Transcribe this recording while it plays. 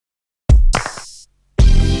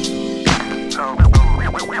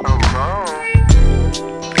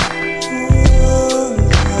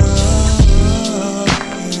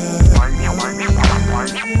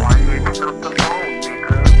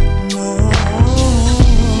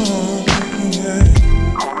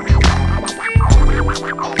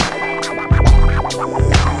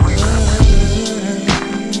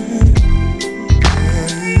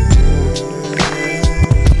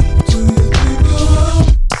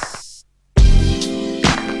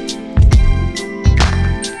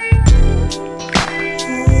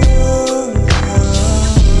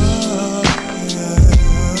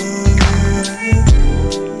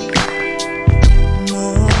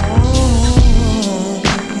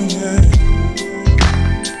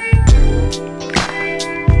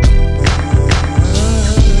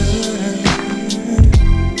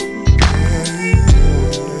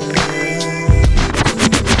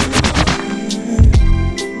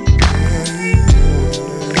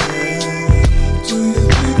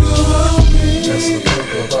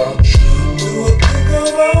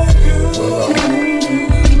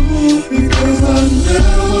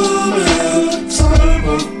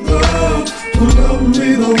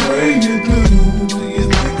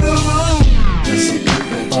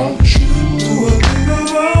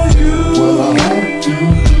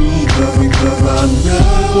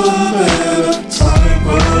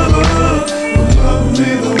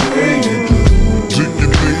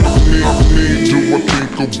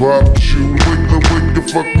About you, when you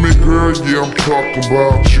fuck me, girl, yeah, I'm talking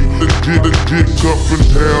about you. Get a dick up and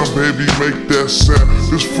down, baby, make that sound.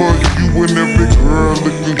 It's for you and every girl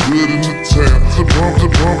looking good in the town. The bump,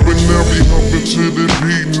 and now we humping to the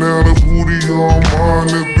beat. Now the booty all mine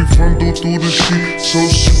as we fondle through the sheet. So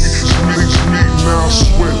sweet, now I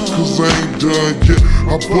sweat, cause I ain't done yet.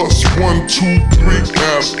 I bust 1, 2, 3,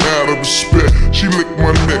 out of respect. She lick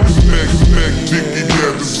my neck, Biggie,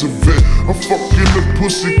 yeah, this a vet. I'm fucking the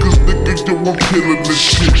pussy, cause nigga, yo, I'm killing this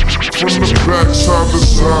shit. From the back, side to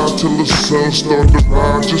side, till the sun start to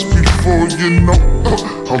rise. Just before you know,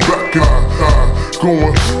 I'm back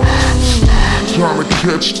going, trying to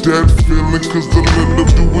catch that feeling, cause the little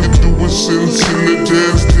do it, sin,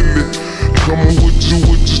 dance till it. Coming with you,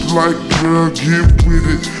 just like, girl, get with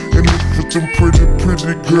it. And it's for them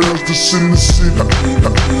pretty girls that's in the city.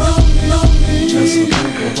 As I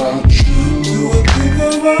think about you, do I think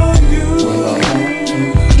about you? Well, I hope you do.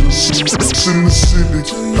 It's in the city. As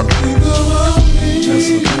I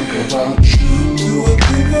think about you, do I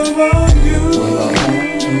think about you? Well, I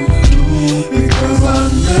hope you do. Because I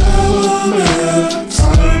never met a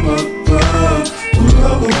time above to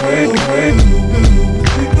love the way you do.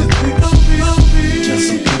 As I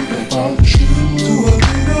think about you, do I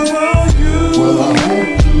think about you? Well, I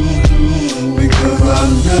hope you do. Because I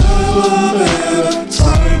never met a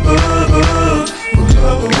time above to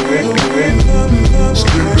love the way you do.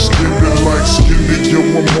 Skin like skinny, yo,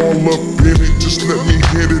 I'm all up in it. Just let me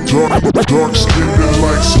hit it. Dark skin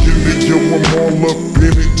like skinny, yo, I'm all up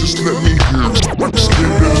in it. Just let me hear it. Skin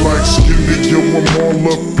like skinny, yo, I'm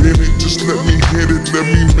all up in it. Just let me hit it. Let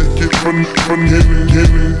me make it fun, hitting.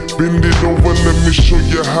 Bend it over, let me show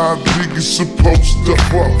you how big it's supposed to.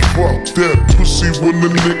 Fuck that pussy when the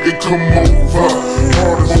nigga come over.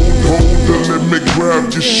 Hard hold, let me grab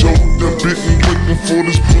your shoulder. Been waiting for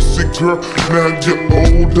this pussy, girl. Now you're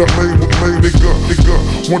older, nigga,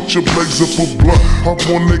 want your legs up a blunt. I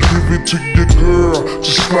wanna give it to your girl,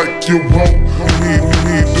 just like you want.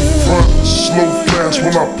 Need the front, slow, fast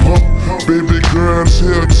when I pump. Baby girl,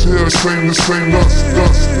 tell, same the same us.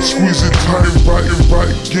 Squeeze it tight, right,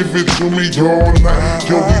 give it to me all night.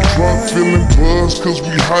 Yo, we drunk, feeling buzzed, cause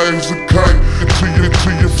we high as a kite. To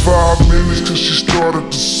you 5 minutes, cause she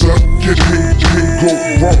started to suck. It ain't go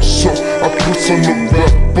wrong, so I put some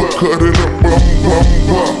rubber, cut it up, blah.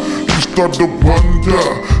 You start to wonder,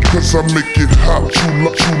 cause I make it hot, you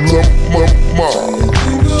love mama.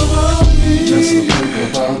 As I think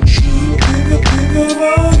about you, think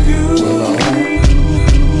about you. Well, I hope you do.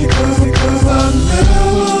 Because I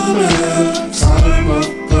never met a time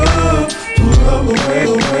above to love the way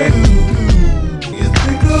you do. You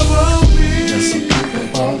think about me. As I think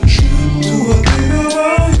about you, do I think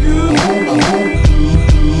about you? I hope you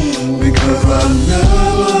do. Because I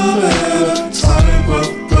never met a time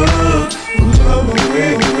above to love the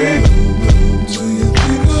way you do. Do you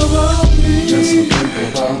think about me? As I think about you.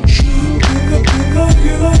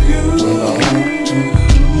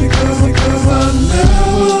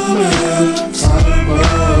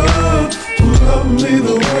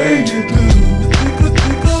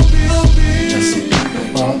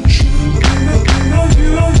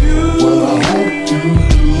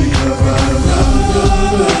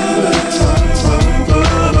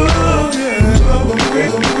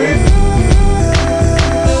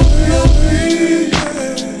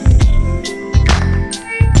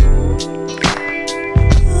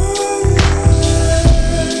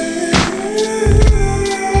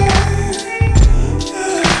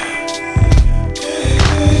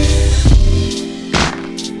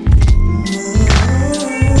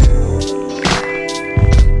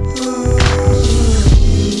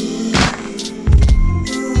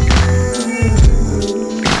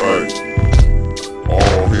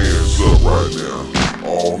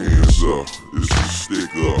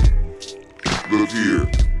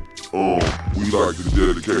 like to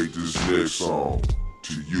dedicate this next song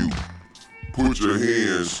to you. Put your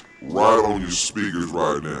hands right on your speakers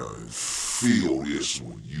right now and feel this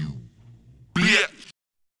one, you bitch.